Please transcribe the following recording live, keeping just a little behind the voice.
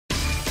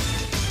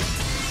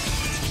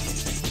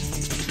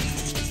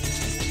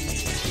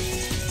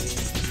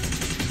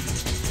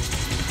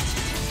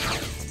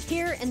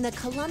in the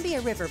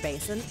Columbia River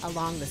Basin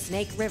along the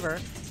Snake River,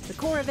 the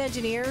Corps of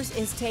Engineers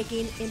is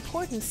taking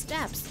important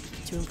steps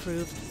to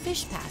improve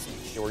fish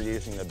passage. We're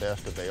using the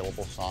best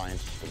available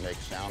science to make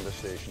sound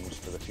decisions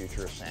for the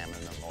future of salmon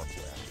in the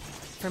Northwest.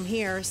 From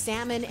here,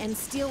 salmon and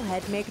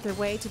steelhead make their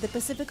way to the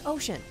Pacific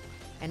Ocean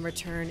and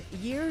return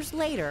years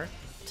later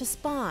to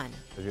spawn.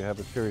 You have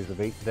a series of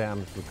 8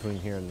 dams between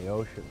here and the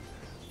ocean.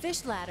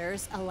 Fish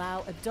ladders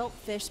allow adult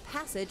fish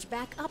passage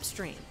back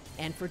upstream.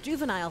 And for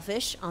juvenile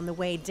fish on the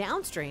way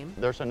downstream,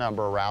 there's a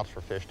number of routes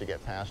for fish to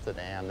get past the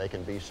dam. They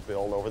can be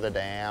spilled over the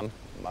dam,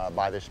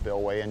 by the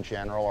spillway in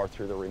general, or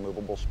through the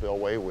removable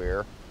spillway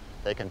weir.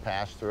 They can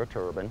pass through a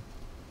turbine,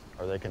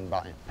 or they can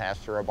pass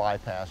through a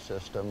bypass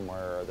system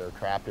where they're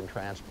trapped in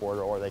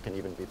transporter, or they can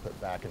even be put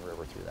back in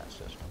river through that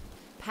system.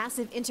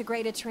 Passive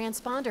integrated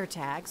transponder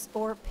tags,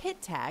 or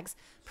PIT tags,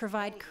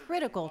 provide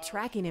critical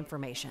tracking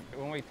information.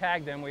 When we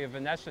tag them, we have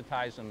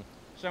anesthetized them,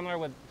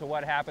 similar to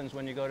what happens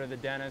when you go to the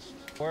dentist.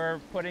 We're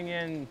putting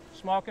in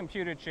small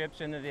computer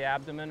chips into the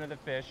abdomen of the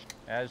fish.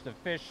 As the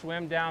fish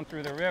swim down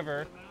through the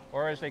river,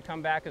 or as they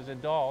come back as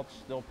adults,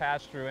 they'll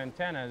pass through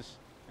antennas.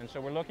 And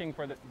so we're looking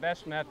for the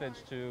best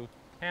methods to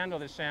handle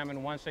the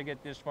salmon once they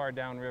get this far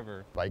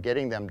downriver. By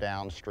getting them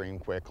downstream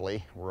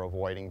quickly, we're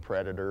avoiding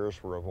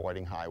predators, we're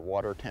avoiding high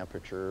water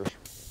temperatures,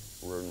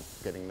 we're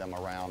getting them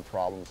around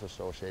problems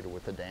associated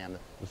with the dam.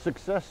 The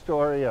success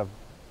story of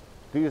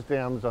these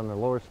dams on the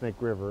lower Snake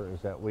River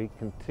is that we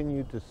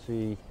continue to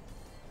see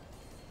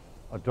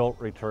adult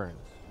returns.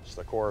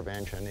 The Corps of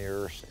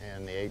Engineers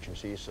and the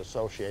agencies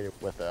associated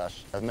with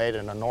us have made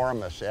an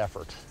enormous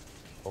effort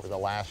over the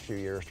last few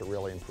years to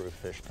really improve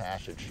fish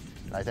passage.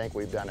 And I think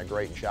we've done a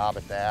great job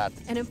at that.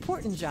 An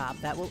important job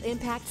that will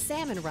impact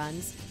salmon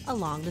runs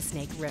along the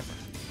Snake River.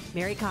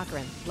 Mary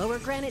Cochran, Lower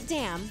Granite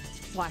Dam,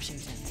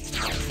 Washington.